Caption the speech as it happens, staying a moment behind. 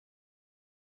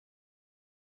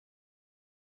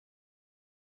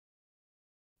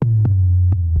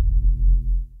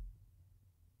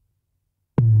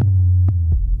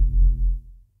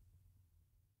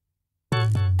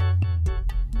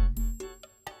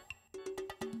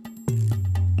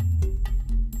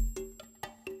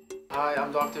Hi,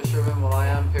 I'm Dr. Shervin,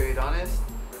 Molayem, Periodontist.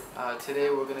 Today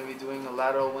we're going to be doing a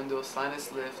lateral window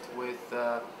sinus lift with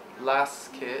Las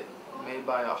Kit made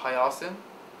by Hiossen,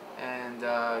 and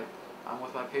I'm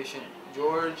with my patient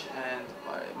George and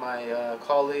my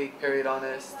colleague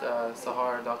periodontist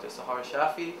Dr. Sahar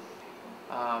Shafi.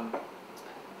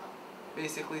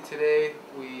 Basically today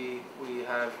we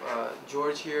have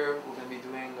George here. We're going to be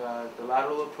doing the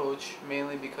lateral approach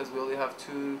mainly because we only have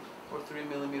 2 or 3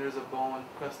 millimeters of bone,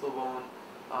 crestal bone,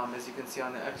 as you can see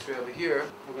on the x-ray over here.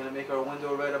 We're going to make our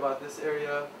window right about this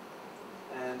area,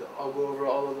 and I'll go over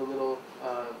all of the little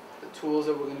the tools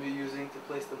that we're going to be using to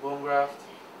place the bone graft.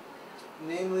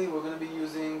 Namely, we're going to be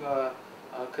using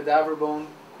cadaver bone,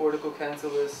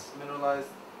 corticocancellous, mineralized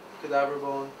cadaver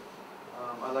bone.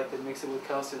 I like to mix it with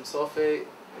calcium sulfate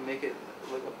and make it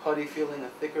like a putty feeling, a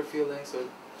thicker feeling, so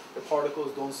the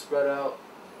particles don't spread out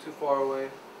too far away.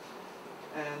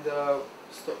 And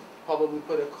probably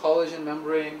put a collagen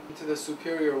membrane into the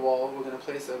superior wall. We're going to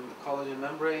place a collagen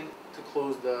membrane to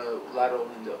close the lateral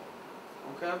window.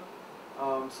 Okay?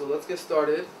 So let's get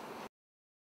started.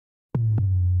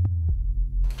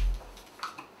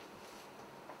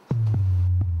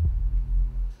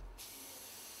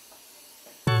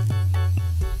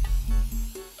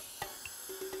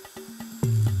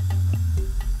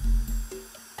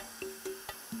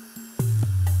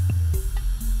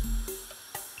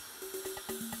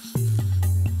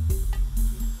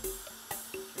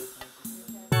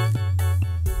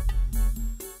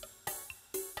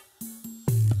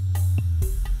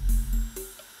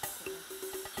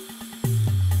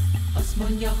 Azt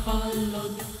mondja,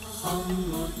 hallod,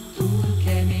 hangod túl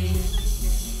kemény.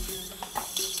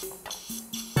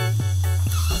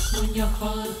 Azt mondja,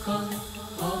 halkan,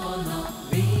 ha a nap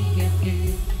véget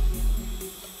ér.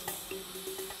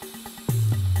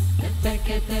 De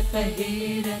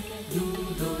fekete-fehére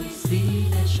dúdolj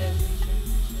színesen.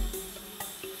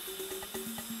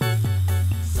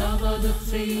 Szabadok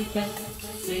szépet,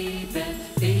 szépet,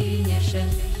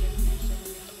 fényesen.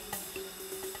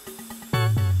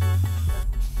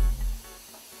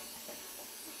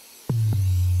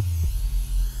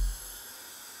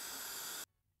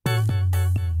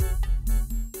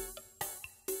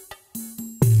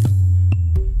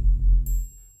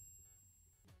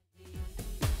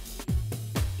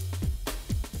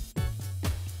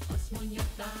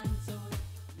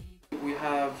 We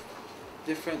have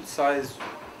different size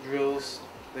drills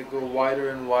that go wider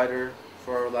and wider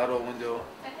for our lateral window,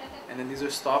 and then these are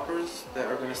stoppers that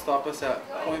are going to stop us at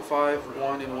 0.5,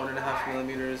 1, and 1.5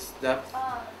 millimeters depth,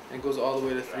 and it goes all the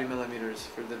way to 3 millimeters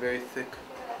for the very thick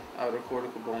outer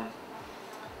cortical bone.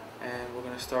 And we're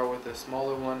going to start with a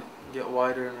smaller one, get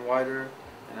wider and wider,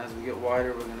 and as we get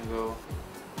wider we're going to go